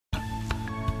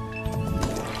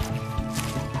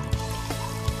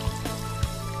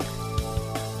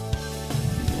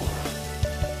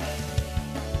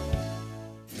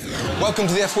Welcome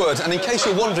to the F word, and in case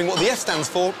you're wondering what the F stands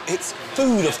for, it's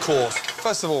food, of course.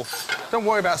 First of all, don't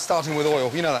worry about starting with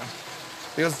oil, you know that.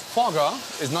 Because foie gras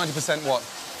is 90% what?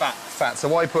 Fat. Fat. So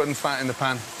why are you putting fat in the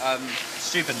pan?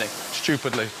 Stupidly.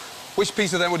 Stupidly. Which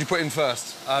piece of them would you put in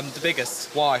first? The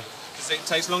biggest. Why? Because it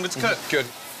takes longer to cook. Good.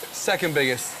 Second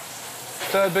biggest.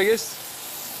 Third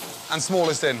biggest. And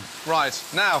smallest in. Right.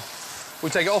 Now,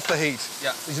 we take it off the heat.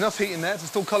 Yeah. There's enough heat in there to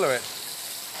still colour it.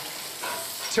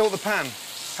 Tilt the pan.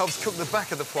 Helps cook the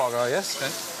back of the foie gras, yes?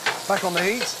 Okay. Back on the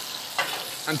heat.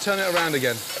 And turn it around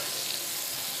again.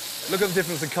 Look at the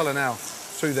difference in colour now.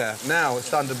 Through there. Now it's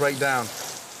starting to break down.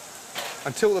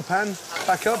 And tilt the pan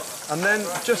back up. And then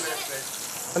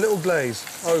just a little glaze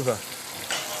over.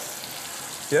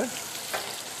 Yeah?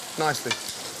 Nicely.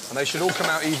 And they should all come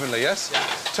out evenly, yes? Yeah.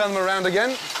 Turn them around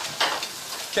again.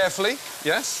 Carefully,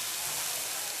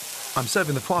 yes? I'm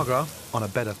serving the foie gras on a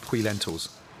bed of puy lentils.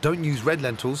 Don't use red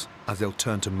lentils, as they'll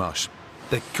turn to mush.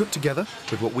 They're cooked together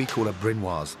with what we call a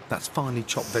brunoise. That's finely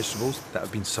chopped vegetables that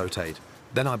have been sautéed.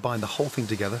 Then I bind the whole thing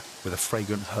together with a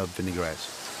fragrant herb vinaigrette.